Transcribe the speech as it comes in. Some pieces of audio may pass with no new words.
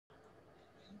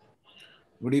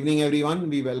Good evening, everyone.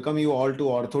 We welcome you all to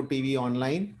OrthoTV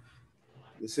online.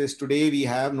 Today we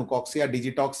have Nucoxia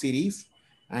Digitalk series.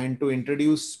 And to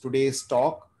introduce today's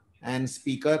talk and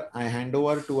speaker, I hand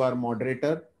over to our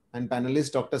moderator and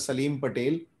panelist, Dr. Salim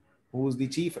Patel, who is the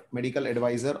Chief Medical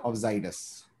Advisor of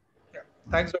Zydus. Yeah.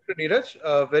 Thanks, Dr.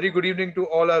 Neeraj. Very good evening to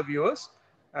all our viewers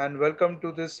and welcome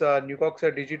to this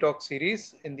Nucoxia Digitalk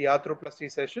series in the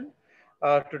Arthroplasty session.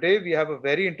 Today we have a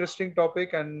very interesting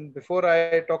topic, and before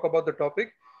I talk about the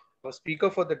topic, our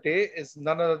speaker for the day is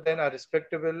none other than our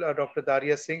respectable Dr.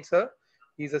 Daria Singh, sir.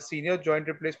 He's a senior joint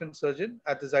replacement surgeon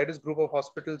at the Zydus Group of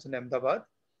Hospitals in Ahmedabad.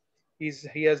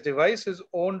 He has devised his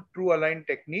own true aligned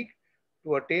technique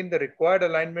to attain the required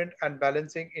alignment and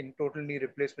balancing in total knee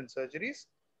replacement surgeries.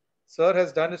 Sir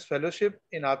has done his fellowship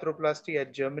in arthroplasty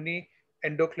at Germany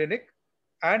Endo Clinic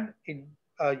and in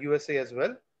USA as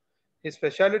well. His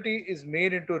specialty is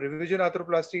made into revision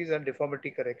arthroplasties and deformity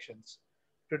corrections.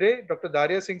 Today, Dr.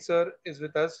 Daria Singh sir is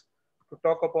with us to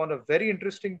talk upon a very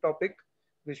interesting topic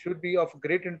which should be of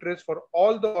great interest for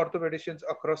all the orthopedicians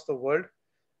across the world.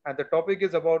 And the topic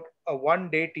is about a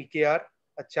one-day TKR,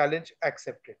 a challenge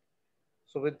accepted.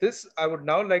 So with this, I would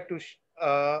now like to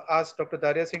ask Dr.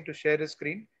 Daria Singh to share his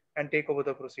screen and take over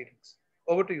the proceedings.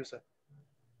 Over to you, sir.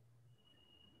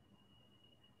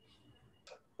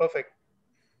 Perfect.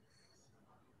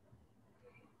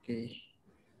 Okay.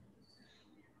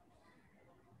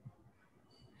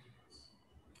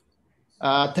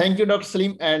 Thank you, Dr.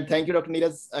 Salim, and thank you, Dr.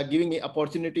 Neeraj, giving me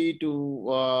opportunity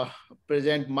to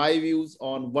present my views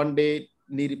on one-day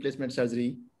knee replacement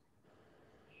surgery.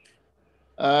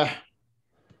 Totally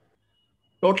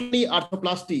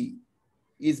arthroplasty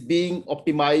is being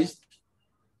optimized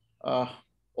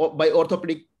by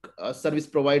orthopedic service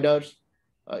providers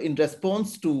in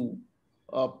response to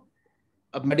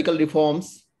medical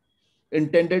reforms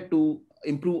intended to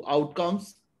improve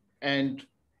outcomes and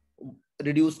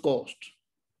reduce cost.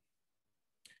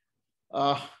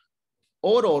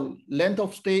 Overall, length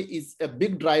of stay is a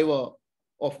big driver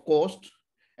of cost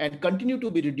and continue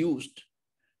to be reduced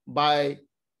by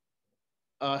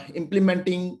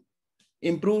implementing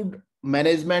improved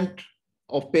management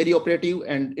of perioperative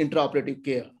and intraoperative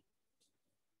care.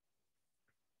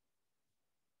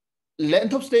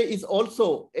 Length of stay is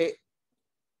also a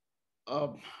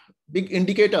big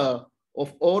indicator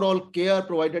of overall care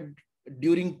provided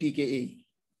during TKA.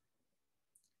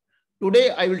 Today,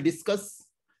 I will discuss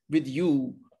with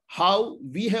you how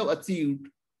we have achieved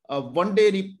a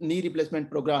one-day knee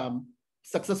replacement program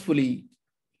successfully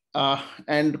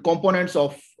and components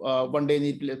of one-day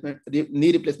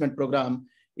knee replacement program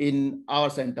in our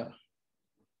center.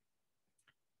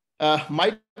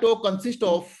 My talk consists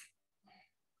of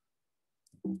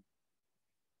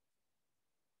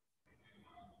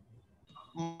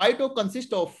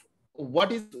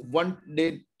what is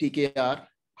one-day TKR,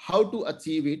 how to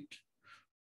achieve it,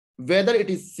 whether it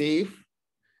is safe,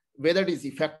 whether it is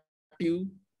effective,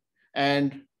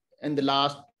 and the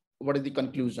last, what is the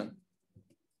conclusion.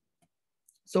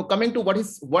 So coming to what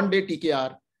is one-day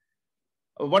TKR.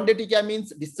 One-day TKR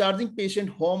means discharging patient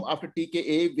home after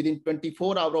TKA within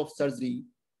 24 hours of surgery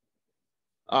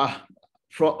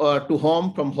to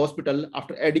home from hospital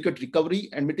after adequate recovery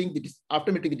and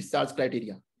after meeting the discharge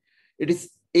criteria. It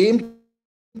is aimed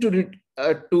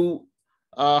to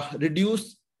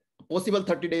reduce possible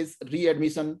 30 days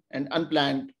readmission and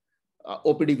unplanned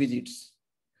OPD visits.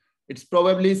 It's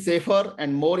probably safer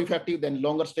and more effective than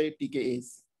longer stay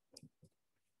TKAs.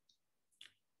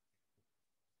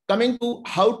 Coming to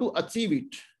how to achieve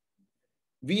it,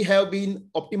 we have been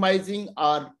optimizing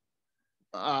our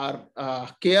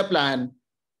care plan,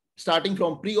 starting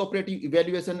from pre-operative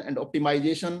evaluation and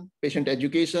optimization, patient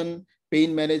education,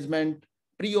 pain management,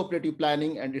 pre-operative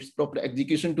planning and its proper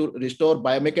execution to restore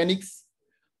biomechanics,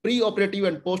 pre-operative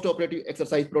and post-operative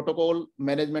exercise protocol,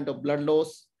 management of blood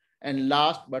loss, and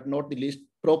last but not the least,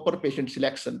 proper patient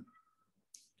selection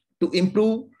to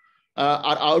improve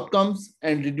our outcomes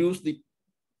and reduce the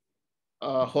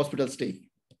hospital stay.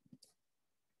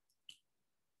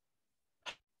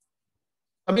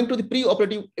 Coming to the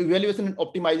pre-operative evaluation and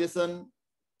optimization,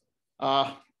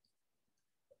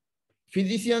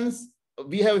 physicians,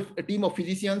 we have a team of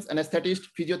physicians, anesthetist,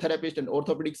 physiotherapist, and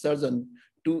orthopedic surgeon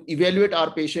to evaluate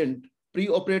our patient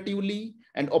pre-operatively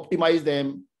and optimize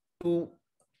them to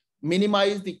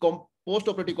minimize the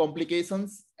post-operative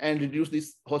complications and reduce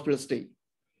this hospital stay.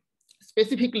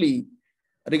 Specifically,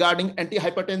 regarding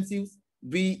antihypertensives,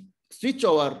 we switch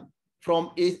over from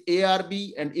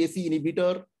ARB and AC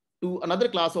inhibitor to another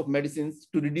class of medicines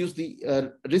to reduce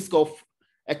the risk of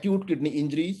acute kidney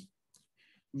injuries.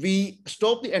 We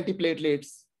stop the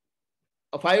antiplatelets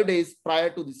 5 days prior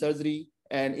to the surgery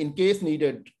And in case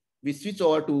needed, we switch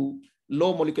over to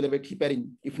low molecular weight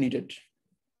heparin if needed.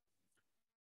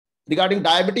 Regarding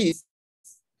diabetes,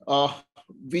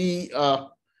 we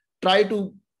try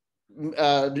to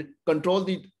control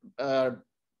the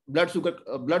blood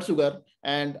sugar,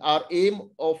 and our aim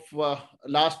of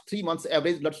last 3 months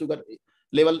average blood sugar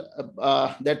level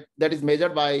that is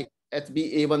measured by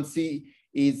HbA1c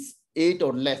is 8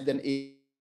 or less than 8,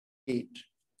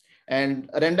 and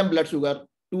random blood sugar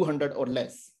 200 or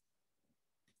less.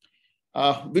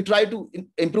 We try to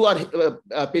improve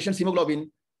our patient's hemoglobin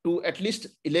to at least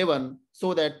 11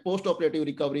 so that post-operative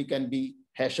recovery can be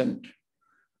hastened.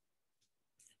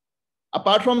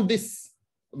 Apart from this,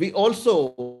 we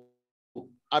also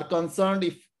are concerned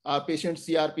if our patient's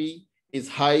CRP is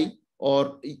high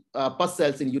or pus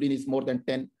cells in urine is more than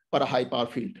 10 per a high power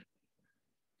field.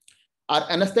 Our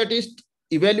anesthetist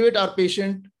evaluate our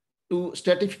patient to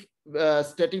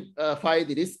stratify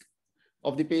the risk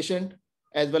of the patient,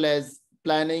 as well as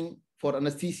planning for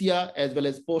anesthesia, as well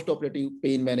as post-operative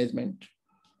pain management.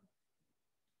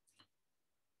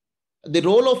 The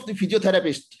role of the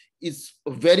physiotherapist is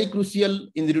very crucial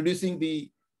in reducing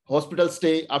the hospital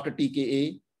stay after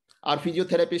TKA. Our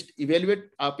physiotherapist evaluate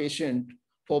our patient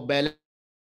for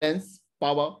balance,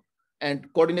 power,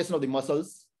 and coordination of the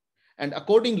muscles. And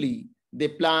accordingly, they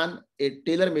plan a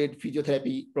tailor-made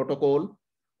physiotherapy protocol.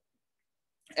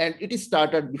 And it is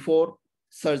started before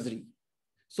surgery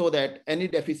so that any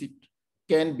deficit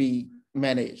can be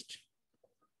managed.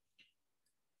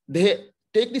 They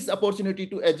take this opportunity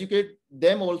to educate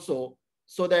them also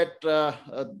so that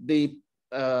the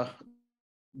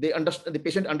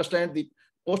patient understands the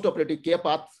post-operative care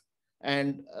path,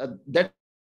 and that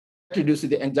reduces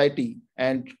the anxiety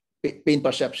and pain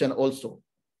perception also.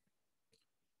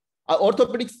 Our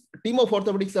team of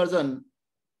orthopedic surgeons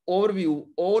overview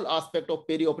all aspects of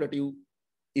perioperative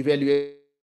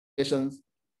evaluations,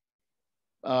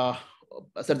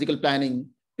 surgical planning,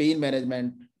 pain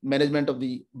management, management of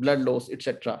the blood loss,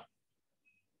 etc.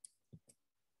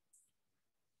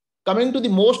 Coming to the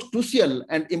most crucial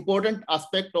and important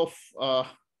aspect of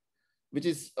which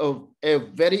is a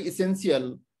very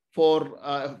essential for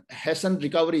hastened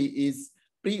recovery is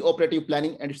pre-operative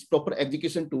planning and its proper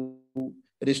execution to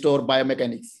restore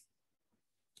biomechanics.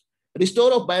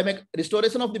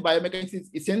 Restoration of the biomechanics is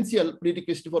essential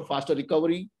prerequisite for faster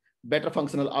recovery, better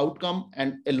functional outcome,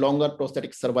 and a longer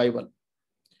prosthetic survival.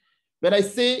 When I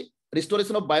say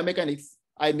restoration of biomechanics,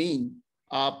 I mean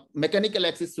mechanical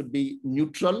axis should be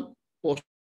neutral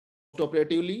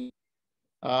post-operatively.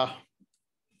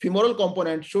 Femoral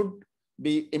component should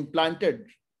be implanted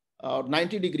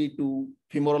 90° to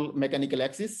femoral mechanical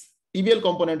axis. Tibial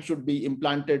component should be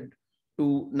implanted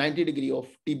to 90° of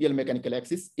tibial mechanical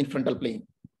axis in frontal plane.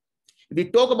 If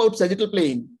we talk about sagittal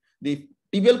plane, the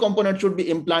tibial component should be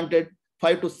implanted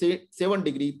 5 to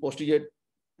 7°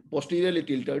 posteriorly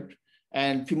tilted,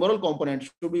 and femoral component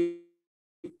should be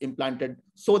implanted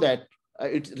so that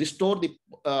it restore the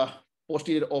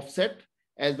posterior offset,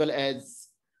 as well as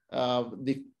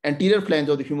the anterior flange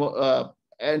of the femoral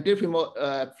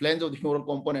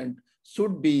component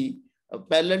should be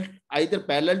either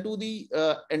parallel to the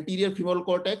anterior femoral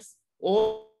cortex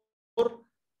or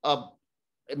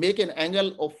make an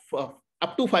angle of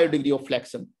up to 5° of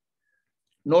flexion,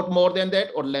 not more than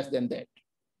that or less than that.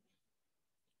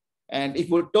 And if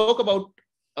we talk about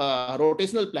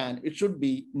rotational plan, it should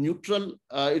be neutral.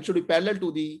 It should be parallel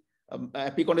to the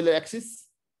epicondylar axis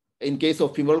in case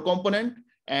of femoral component,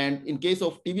 and in case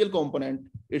of tibial component,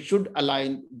 it should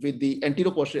align with the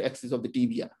anterior-posterior axis of the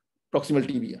tibia, proximal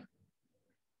tibia.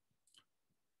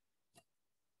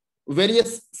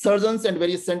 Various surgeons and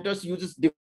various centers use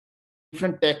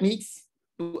different techniques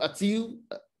to achieve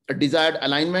a desired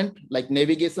alignment, like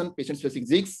navigation, patient-specific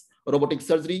jigs, robotic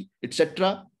surgery,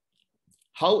 etc.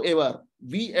 However,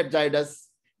 we at Zydus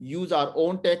use our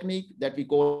own technique that we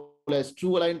call as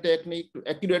true align technique to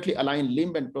accurately align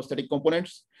limb and prosthetic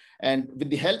components. And with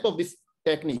the help of this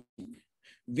technique,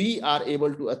 we are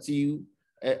able to achieve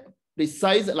a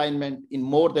precise alignment in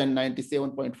more than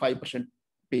 97.5%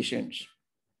 patients.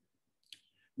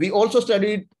 We also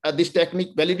studied this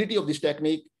technique, validity of this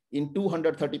technique in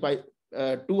 245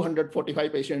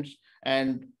 patients.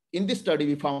 And in this study,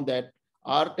 we found that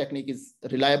our technique is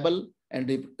reliable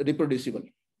and reproducible.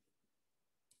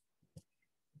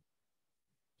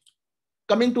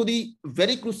 Coming to the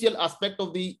very crucial aspect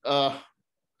of the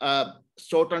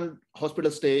shortened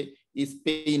hospital stay is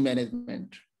pain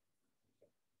management.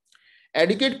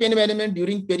 Adequate pain management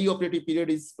during perioperative period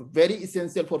is very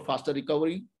essential for faster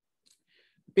recovery.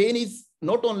 Pain is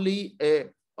not only a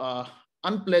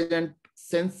unpleasant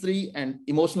sensory and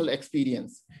emotional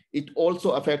experience. it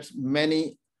also affects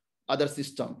many other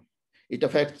systems. It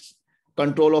affects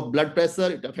control of blood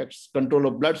pressure, it affects control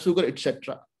of blood sugar,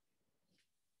 etc.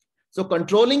 So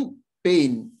controlling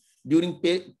pain during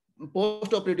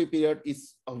post-operative period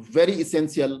is very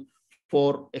essential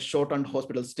for a shortened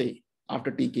hospital stay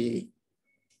after TKA.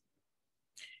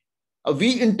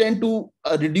 We intend to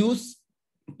reduce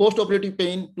post-operative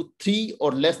pain to 3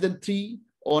 or less than 3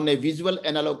 on a visual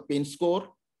analog pain score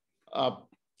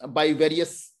by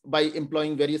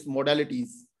employing various modalities.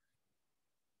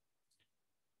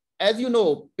 As you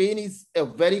know, pain is a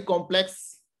very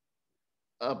complex,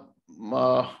 pain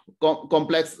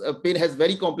has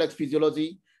very complex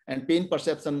physiology, and pain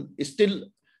perception is still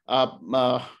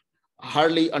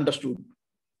hardly understood.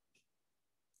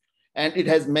 And it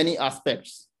has many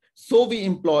aspects. So we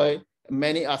employ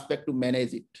many aspects to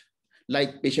manage it,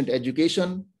 like patient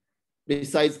education,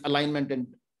 precise alignment and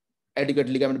adequate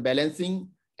ligament balancing,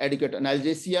 adequate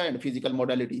analgesia, and physical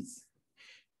modalities.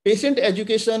 Patient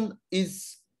education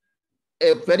is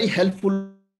a very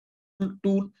helpful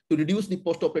tool to reduce the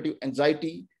postoperative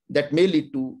anxiety that may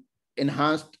lead to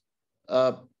enhanced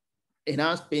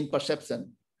pain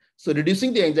perception. So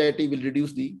reducing the anxiety will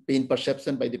reduce the pain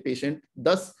perception by the patient,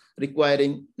 thus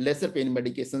requiring lesser pain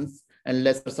medications and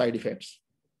lesser side effects.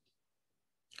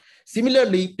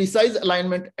 Similarly, precise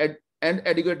alignment and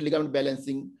adequate ligament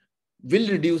balancing will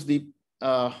reduce the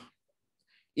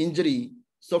injury,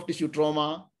 soft tissue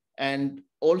trauma, and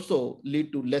also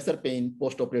lead to lesser pain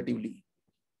postoperatively,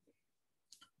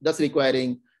 thus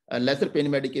requiring lesser pain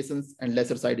medications and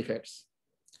lesser side effects.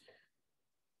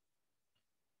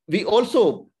 We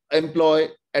also employ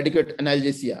adequate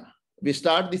analgesia. We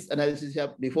start this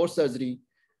analgesia before surgery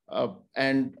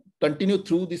and continue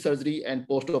through the surgery and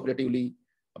postoperatively.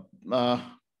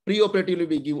 Preoperatively,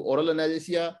 we give oral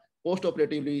analgesia.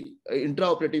 Postoperatively,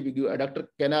 intraoperatively, we give adductor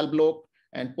canal block,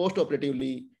 and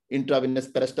postoperatively, intravenous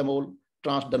paracetamol,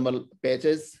 transdermal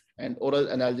patches, and oral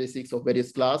analgesics of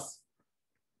various class.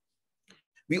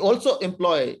 We also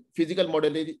employ physical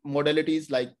modalities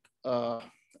like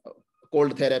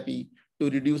cold therapy to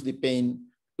reduce the pain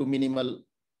to minimal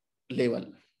level.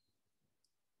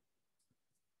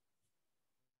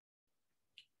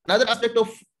 Another aspect of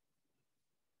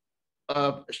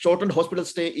shortened hospital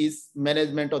stay is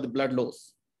management of the blood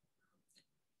loss.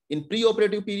 In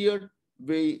preoperative period,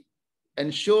 we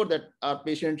ensure that our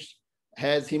patients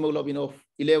has hemoglobin of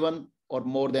 11 or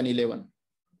more than 11.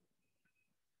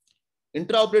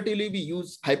 Intraoperatively, we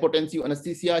use hypotensive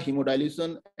anesthesia,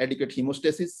 hemodilution, adequate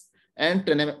hemostasis, and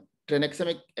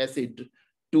tranexamic acid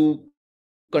to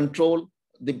control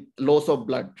the loss of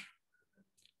blood.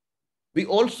 We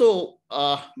also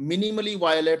minimally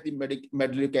violate the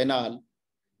medullary canal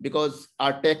because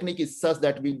our technique is such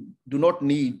that we do not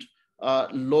need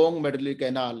long medullary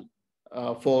canal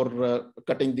for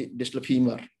cutting the distal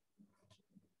femur.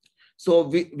 So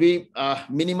we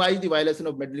minimize the violation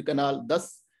of medullary canal,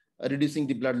 thus reducing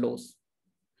the blood loss.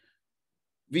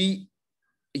 We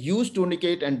use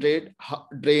tourniquet and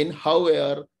drain.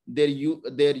 However, their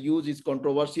use is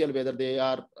controversial, whether they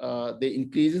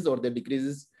increases or they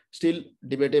decreases, still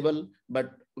debatable,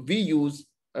 but we use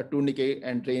a tourniquet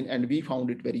and drain, and we found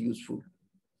it very useful.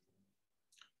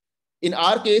 In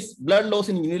our case, blood loss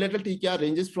in unilateral TKR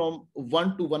ranges from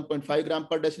 1 to 1.5 gram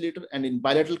per deciliter, and in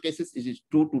bilateral cases, it is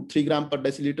 2 to 3 gram per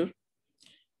deciliter.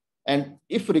 And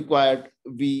if required,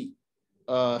 we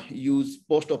use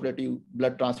post-operative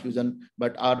blood transfusion,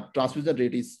 but our transfusion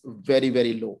rate is very,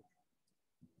 very low.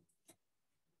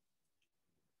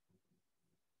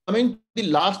 Coming to the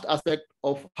last aspect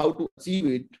of how to achieve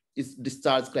it is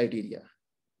discharge criteria.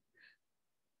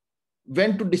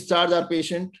 When to discharge our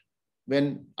patient?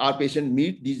 When our patient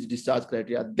meet these discharge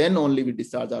criteria, then only we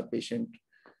discharge our patient.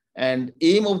 And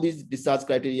aim of these discharge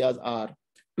criteria are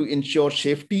to ensure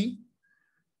safety,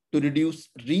 to reduce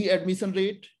readmission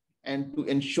rate, and to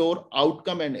ensure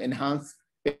outcome and enhance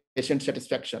patient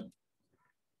satisfaction.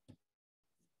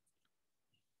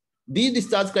 These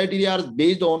discharge criteria are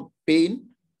based on pain.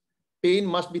 Pain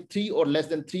must be 3 or less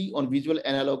than 3 on visual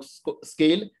analog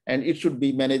scale, and it should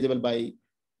be manageable by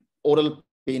oral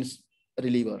pain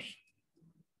relievers.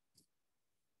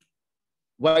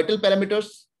 Vital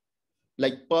parameters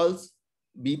like pulse,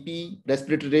 BP,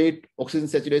 respiratory rate, oxygen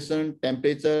saturation,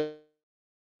 temperature,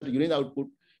 urine output,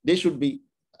 they should be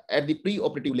at the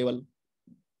pre-operative level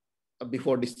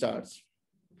before discharge.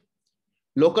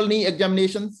 Local knee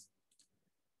examinations,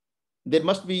 there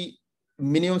must be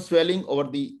minimum swelling over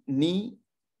the knee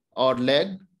or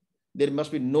leg. There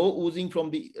must be no oozing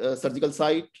from the surgical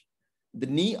site. The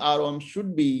knee arm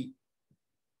should be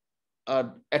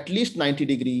at least 90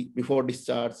 degrees before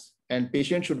discharge, and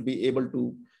patient should be able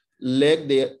to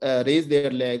raise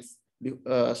their legs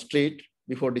straight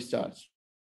before discharge.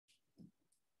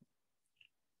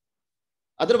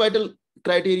 Other vital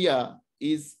criteria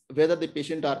is whether the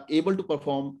patient are able to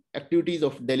perform activities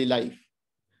of daily life,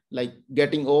 like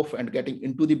getting off and getting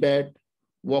into the bed,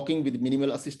 walking with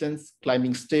minimal assistance,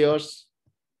 climbing stairs,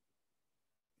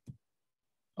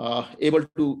 able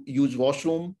to use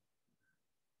washroom,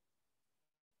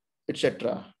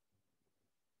 etc.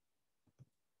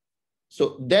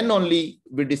 So then only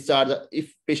we discharge.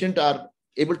 If patients are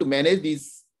able to manage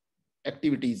these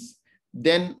activities,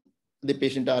 then the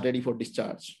patient are ready for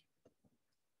discharge.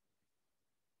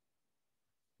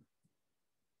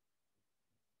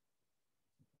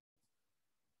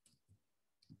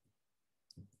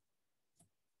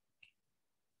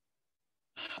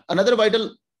 Another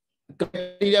vital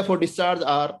criteria for discharge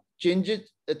are change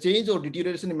or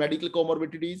deterioration in medical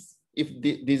comorbidities. If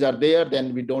these are there,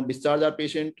 then we don't discharge our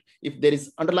patient. If there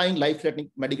is underlying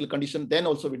life-threatening medical condition, then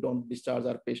also we don't discharge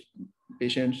our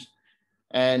patients.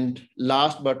 And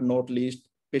last but not least,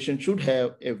 patient should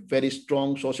have a very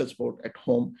strong social support at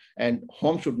home, and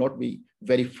home should not be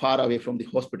very far away from the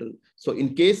hospital. So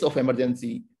in case of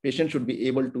emergency, patient should be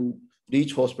able to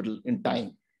reach hospital in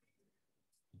time.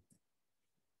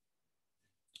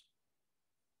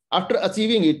 After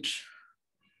achieving it,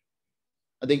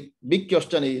 the big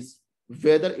question is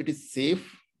whether it is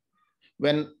safe.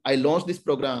 When we launched this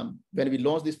program,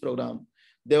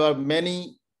 there were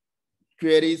many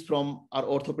queries from our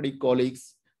orthopedic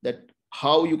colleagues that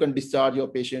how you can discharge your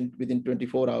patient within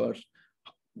 24 hours,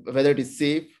 whether it is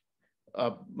safe.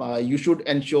 You should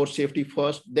ensure safety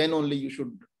first, then only you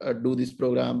should do this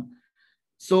program.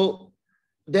 So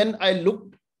then I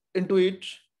looked into it,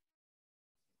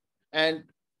 and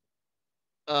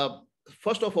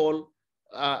first of all,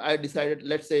 I decided,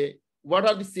 let's say, what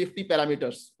are the safety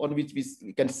parameters on which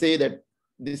we can say that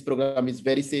this program is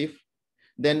very safe?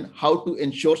 Then how to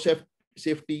ensure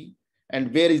safety,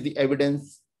 and where is the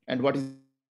evidence, and what is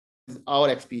our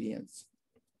experience?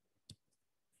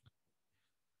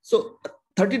 So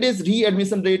 30 days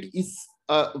readmission rate is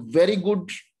a very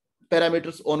good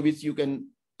parameters on which you can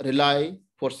rely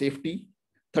for safety.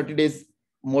 30 days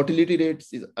mortality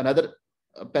rates is another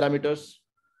parameter.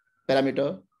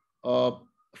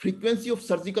 Frequency of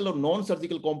surgical or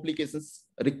non-surgical complications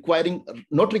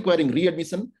not requiring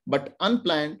readmission, but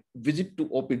unplanned visit to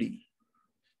OPD.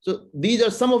 So these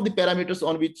are some of the parameters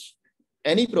on which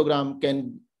any program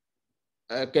can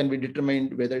be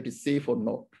determined whether it is safe or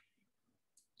not.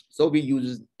 So we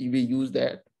use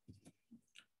that.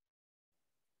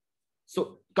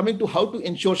 So coming to how to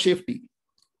ensure safety,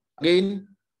 again,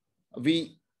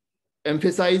 we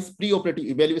emphasize preoperative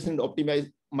evaluation and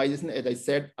optimization, as I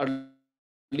said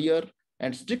earlier,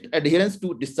 and strict adherence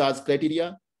to discharge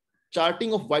criteria,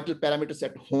 charting of vital parameters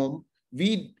at home.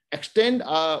 We extend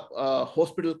our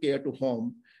hospital care to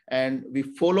home, and we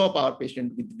follow up our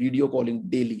patient with video calling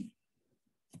daily.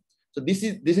 So this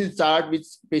is chart which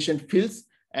patient fills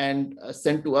and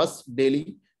send to us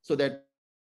daily, so that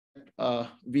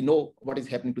we know what is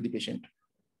happening to the patient.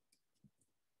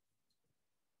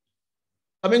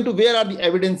 Coming to where are the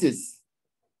evidences?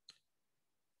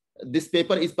 This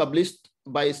paper is published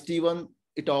by Steven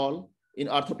et al. In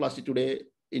Arthroplasty Today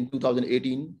in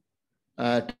 2018.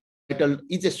 Titled,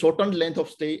 "Is a shortened length of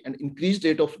stay and increased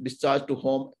rate of discharge to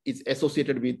home is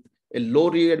associated with a low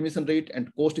readmission rate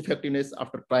and cost effectiveness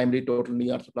after primary total knee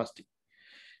arthroplasty?"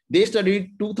 They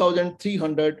studied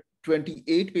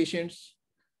 2,328 patients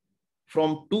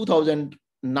from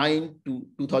 2009 to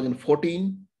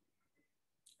 2014.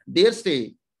 Their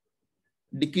stay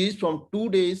decreased from 2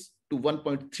 days to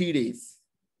 1.3 days.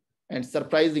 And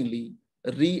surprisingly,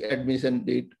 readmission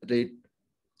rate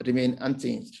remained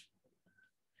unchanged.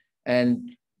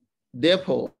 And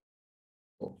therefore,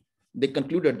 they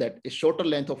concluded that a shorter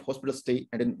length of hospital stay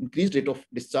and an increased rate of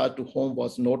discharge to home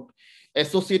was not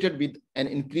associated with an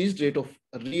increased rate of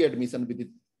readmission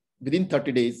within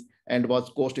 30 days and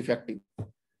was cost effective.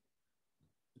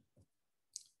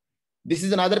 This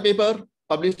is another paper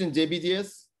published in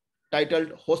JBJS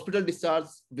titled, "Hospital discharge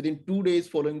within 2 days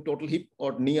following total hip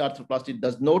or knee arthroplasty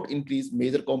does not increase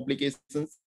major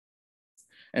complications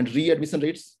and readmission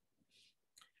rates."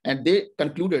 And they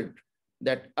concluded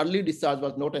that early discharge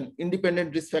was not an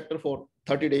independent risk factor for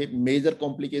 30-day major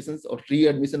complications or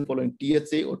readmission following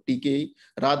THA or TKA.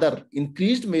 Rather,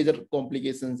 increased major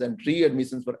complications and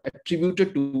readmissions were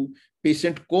attributed to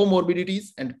patient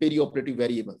comorbidities and perioperative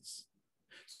variables.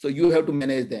 So you have to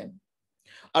manage them.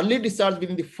 Early discharge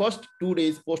within the first 2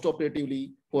 days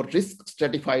postoperatively for risk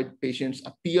stratified patients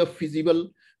appear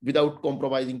feasible without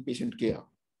compromising patient care.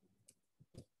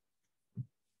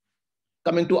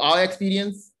 Coming to our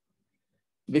experience,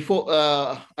 before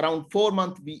around 4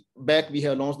 months back, we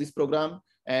have launched this program.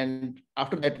 And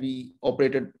after that, we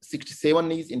operated 67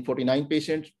 knees in 49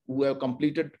 patients who have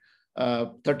completed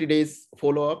 30 days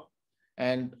follow-up.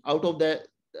 And out of that,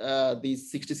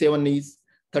 these 67 knees,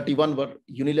 31 were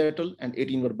unilateral and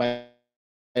 18 were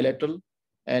bilateral.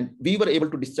 And we were able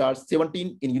to discharge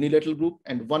 17 in unilateral group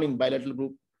and 1 in bilateral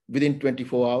group within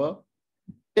 24 hours,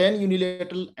 10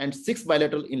 unilateral and 6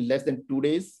 bilateral in less than 2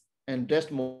 days, and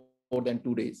rest more than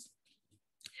 2 days.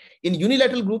 In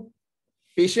unilateral group,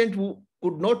 patients who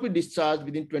could not be discharged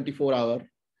within 24 hours,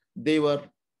 they were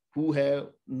who have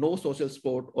no social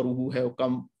support or who have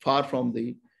come far from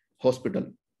the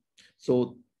hospital.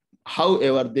 So,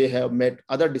 however, they have met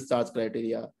other discharge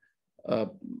criteria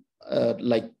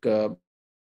like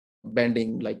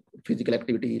bending, like physical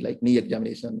activity, like knee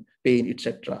examination, pain,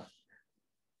 etc.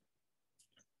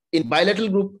 In bilateral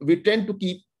group, we tend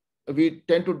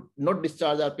to not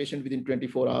discharge our patient within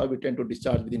 24 hours. We tend to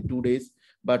discharge within 2 days.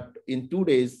 But in 2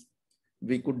 days,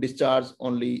 we could discharge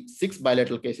only 6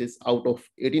 bilateral cases out of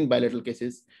 18 bilateral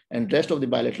cases, and rest of the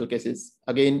bilateral cases,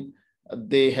 again,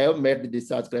 they have met the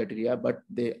discharge criteria, but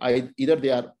either they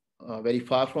are very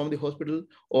far from the hospital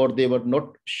or they were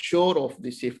not sure of the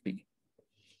safety.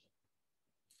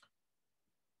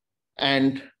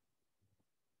 And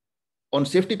on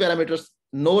safety parameters,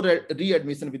 no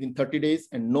readmission within 30 days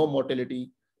and no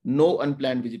mortality, no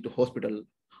unplanned visit to hospital.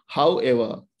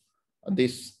 However,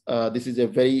 this is a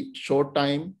very short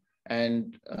time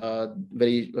and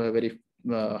very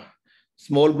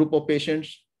small group of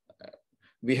patients.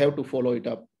 We have to follow it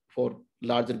up for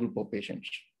larger group of patients.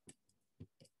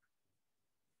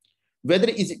 Whether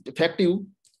is it effective?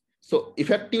 So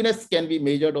effectiveness can be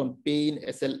measured on pain,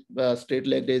 straight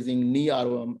leg raising, knee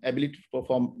arm, ability to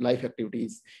perform life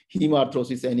activities,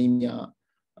 hemarthrosis, anemia,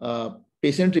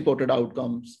 patient-reported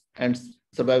outcomes, and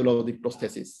survival of the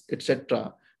prosthesis,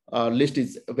 etc. List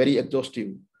is very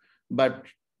exhaustive, but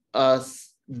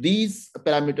these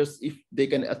parameters, if they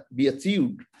can be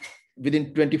achieved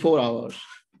within 24 hours,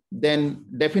 then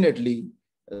definitely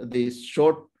the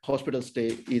short hospital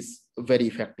stay is very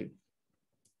effective.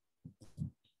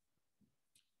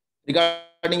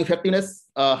 Regarding effectiveness,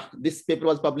 this paper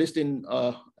was published in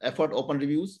Effort Open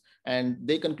Reviews, and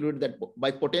they concluded that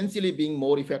by potentially being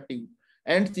more effective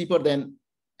and cheaper than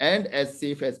and as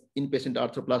safe as inpatient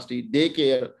arthroplasty,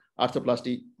 daycare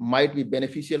arthroplasty might be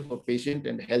beneficial for patient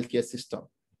and healthcare system.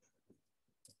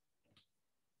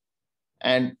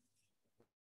 And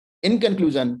in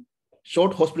conclusion,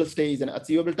 short hospital stay is an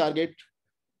achievable target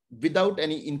without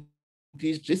any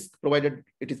increased risk, provided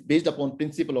it is based upon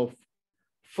principle of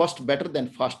first better than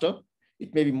faster.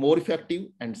 It may be more effective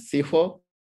and safer.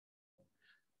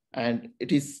 And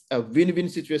it is a win-win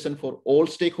situation for all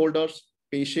stakeholders,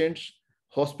 patients,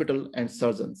 hospital, and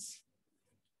surgeons.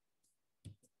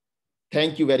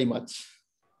 Thank you very much.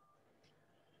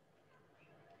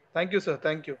 Thank you, sir.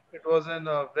 Thank you. It was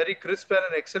a very crisp and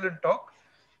an excellent talk.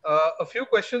 A few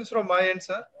questions from my end,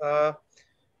 sir.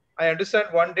 I understand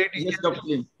one day TKR. Yes, Dr.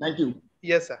 Salim. Thank you.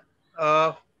 Yes, sir.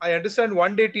 I understand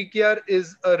one day TKR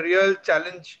is a real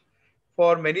challenge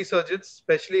for many surgeons,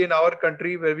 especially in our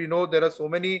country where we know there are so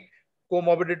many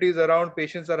comorbidities around.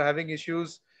 Patients are having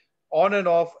issues on and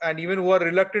off, and even who are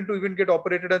reluctant to even get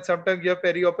operated, and sometimes you have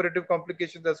perioperative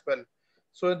complications as well.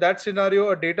 So in that scenario,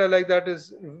 a data like that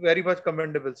is very much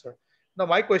commendable, sir. Now,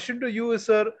 my question to you is,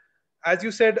 sir, as you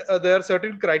said, there are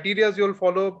certain criteria you'll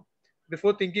follow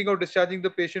before thinking of discharging the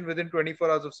patient within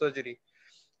 24 hours of surgery.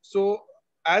 So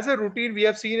as a routine, we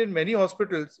have seen in many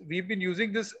hospitals, we've been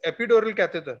using this epidural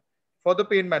catheter for the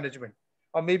pain management,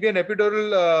 or maybe an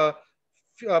epidural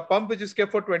pump which is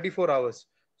kept for 24 hours.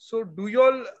 So do you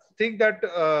all think that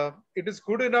it is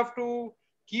good enough to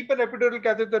keep an epidural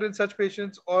catheter in such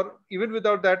patients, or even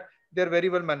without that, they're very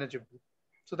well manageable?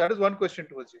 So that is one question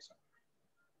towards you, sir.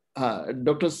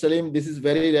 Dr. Salim, this is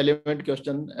very relevant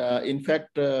question. In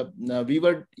fact, we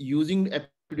were using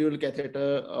epidural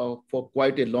catheter for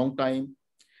quite a long time,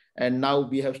 and now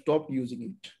we have stopped using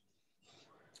it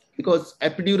because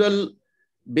epidural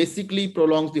basically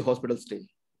prolongs the hospital stay.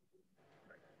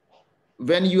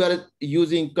 When you are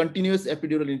using continuous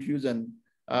epidural infusion,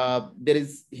 there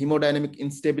is hemodynamic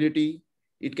instability.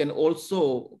 It can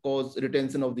also cause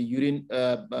retention of the urine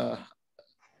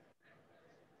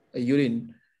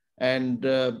and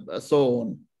so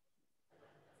on.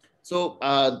 So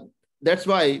that's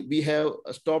why we have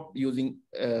stopped using.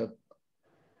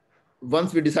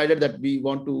 Once we decided that we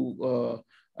want to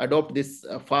adopt this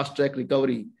fast track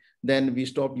recovery, then we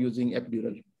stopped using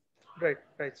epidural. Right,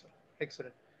 sir.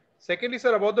 Excellent. Secondly,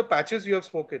 sir, about the patches you have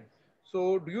spoken.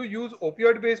 So do you use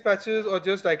opioid-based patches or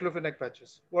just diclofenac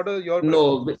patches? What are your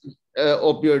No, preferences?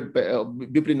 opioid,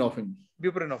 buprenorphine.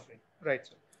 Buprenorphine, right,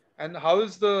 sir. And how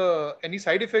is any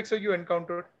side effects that you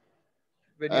encountered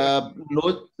when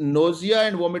you Nausea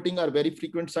and vomiting are very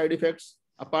frequent side effects.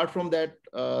 Apart from that,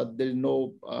 there is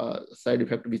no side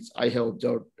effect which I have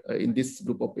observed in this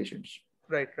group of patients.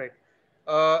 Right, right.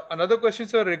 Another question,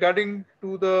 sir, regarding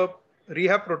to the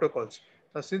rehab protocols.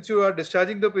 Since you are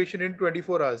discharging the patient in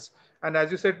 24 hours, and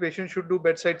as you said, patient should do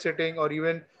bedside sitting or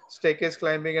even staircase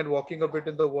climbing and walking a bit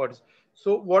in the wards.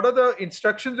 So what are the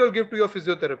instructions you'll give to your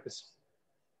physiotherapist?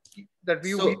 That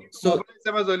we need to mobilize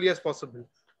them as early as possible.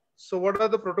 So what are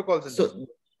the protocols in this?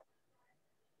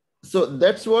 So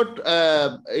that's what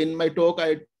in my talk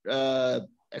I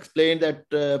explained that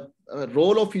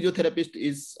role of physiotherapist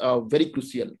is very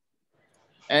crucial,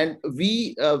 and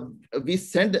we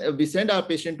send our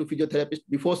patient to physiotherapist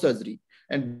before surgery,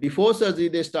 and before surgery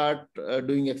they start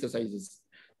doing exercises.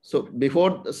 So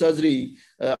before surgery,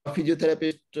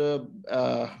 physiotherapist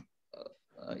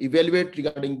evaluate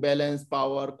regarding balance,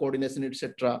 power, coordination,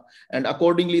 etc., and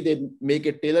accordingly they make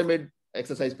a tailor-made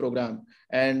exercise program,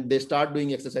 and they start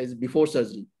doing exercises before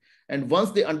surgery. And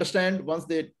once they understand, once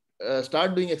they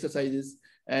start doing exercises,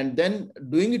 and then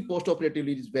doing it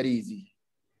post-operatively is very easy.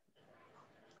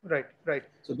 Right, right.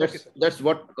 So that's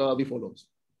what we follow.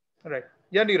 Right.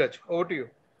 Yeah, Neeraj, over to you.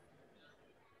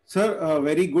 Sir, a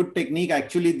very good technique.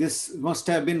 Actually, this must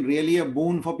have been really a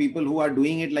boon for people who are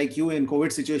doing it like you in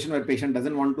COVID situation where patient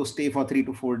doesn't want to stay for 3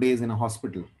 to 4 days in a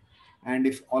hospital. And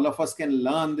if all of us can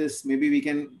learn this, maybe we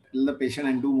can tell the patient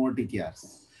and do more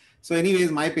TKRs. So anyways,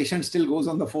 my patient still goes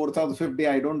on the 4th or the 5th day.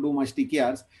 I don't do much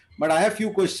TKRs, but I have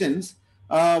few questions.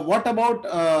 What about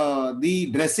the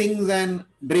dressings and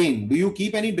drain? Do you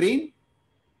keep any drain?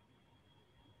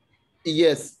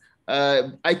 Yes,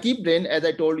 I keep drain, as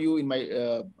I told you in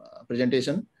my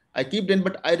presentation. I keep drain,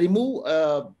 but I remove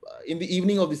in the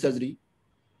evening of the surgery.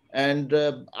 And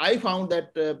I found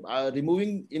that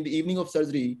removing in the evening of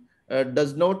surgery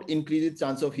does not increase the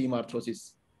chance of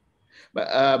hemarthrosis.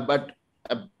 But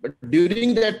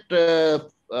during that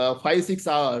 5-6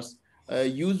 hours,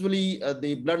 usually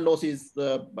the blood loss is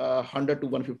 100 to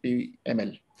 150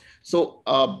 ml. So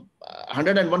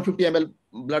 100 and 150 ml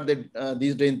blood that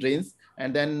these drains,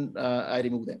 and then I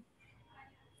remove them.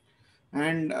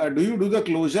 And do you do the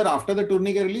closure after the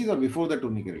tourniquet release or before the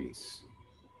tourniquet release?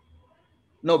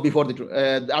 No, before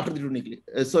the after the tourniquet.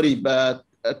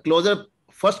 Closure,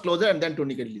 first closure and then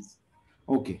tourniquet release.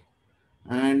 Okay.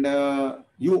 And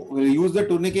you use the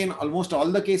tourniquet in almost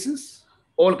all the cases?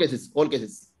 All cases, all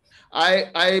cases.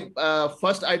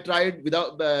 First I tried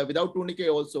without tourniquet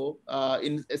also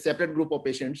in a separate group of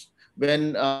patients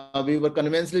when we were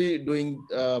conventionally doing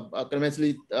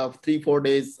 3-4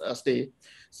 days stay.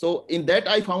 So in that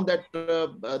I found that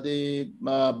the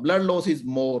blood loss is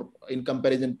more in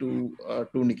comparison to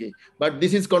tourniquet. But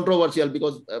this is controversial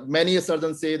because many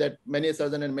surgeons say that many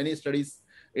surgeons and many studies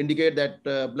indicate that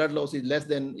blood loss is less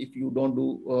than if you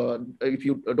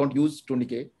don't use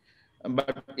tourniquet.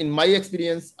 But in my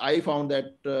experience, I found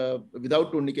that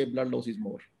without tourniquet, blood loss is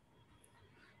more.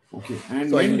 Okay. And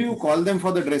so when do you call them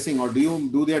for the dressing, or do you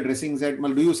do their dressings at,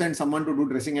 do you send someone to do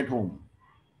dressing at home?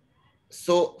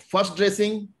 So first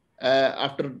dressing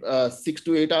after 6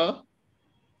 to 8 hours,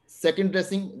 second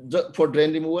dressing for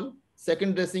drain removal,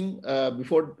 second dressing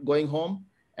before going home,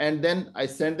 and then I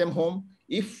send them home.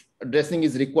 If dressing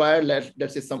is required,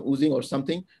 let's say some oozing or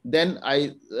something, then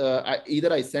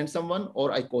either I send someone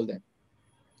or I call them.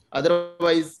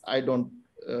 Otherwise, I don't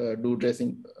do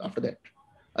dressing after that.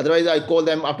 Otherwise, I call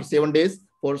them after 7 days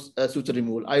for suture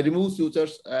removal. I remove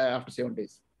sutures after 7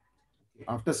 days.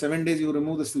 After 7 days, you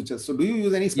remove the sutures. So do you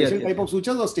use any special type of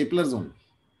sutures or staplers only?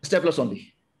 Staplers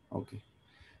only. Okay.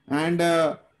 And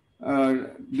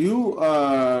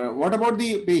what about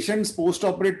the patient's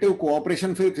post-operative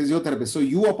cooperation for physiotherapist? So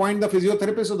you appoint the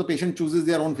physiotherapist or the patient chooses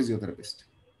their own physiotherapist?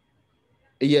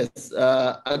 Yes.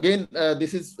 Again,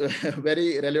 this is a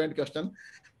very relevant question.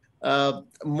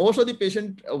 Most of the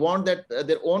patients want that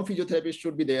their own physiotherapist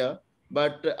should be there,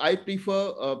 but I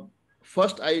prefer,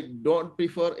 first, I don't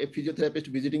prefer a physiotherapist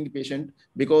visiting the patient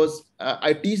because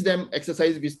I teach them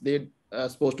exercise which they're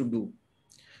supposed to do.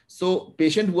 So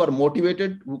patients who are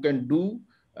motivated, who can do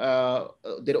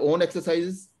their own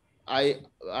exercises, I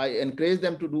encourage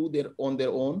them to do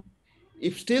their own.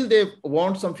 If still they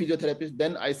want some physiotherapist,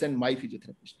 then I send my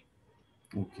physiotherapist.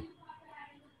 Okay.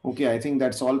 Okay, I think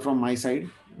that's all from my side.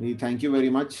 We thank you very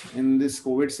much. In this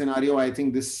COVID scenario, I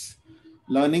think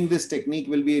learning this technique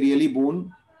will be really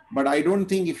boon. But I don't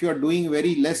think if you are doing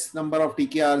very less number of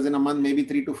TKRs in a month, maybe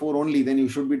 3 to 4 only, then you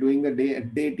should be doing the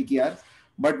day TKRs.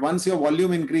 But once your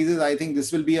volume increases, I think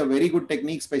this will be a very good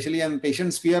technique, especially, and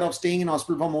patients' fear of staying in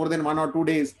hospital for more than 1 or 2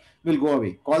 days will go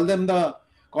away. Call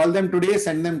them today,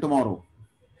 send them tomorrow.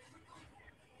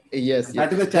 Yes,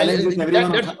 That is yes. a challenge which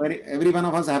every one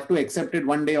of us have to accept it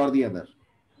one day or the other.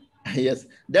 Yes,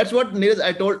 that's what Neeraj,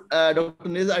 I told Dr.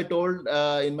 Neeraj, I told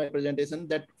in my presentation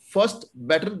that first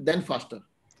better than faster.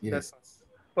 Yes,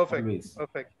 perfect. Always.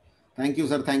 Perfect. Thank you,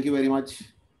 sir. Thank you very much.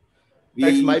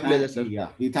 That's my pleasure, sir. Yeah,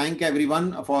 we thank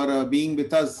everyone for being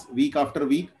with us week after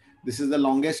week. This is the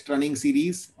longest running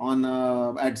series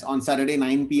on Saturday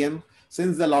 9 p.m.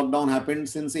 Since the lockdown happened,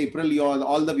 since April,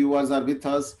 all the viewers are with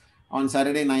us on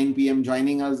Saturday 9 p.m.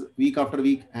 joining us week after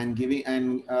week and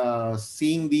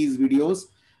seeing these videos.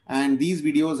 And these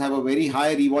videos have a very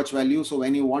high rewatch value. So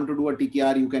when you want to do a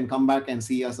TKR, you can come back and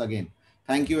see us again.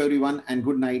 Thank you, everyone, and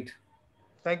good night.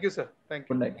 Thank you, sir. Thank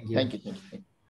you. Good night. Thank you.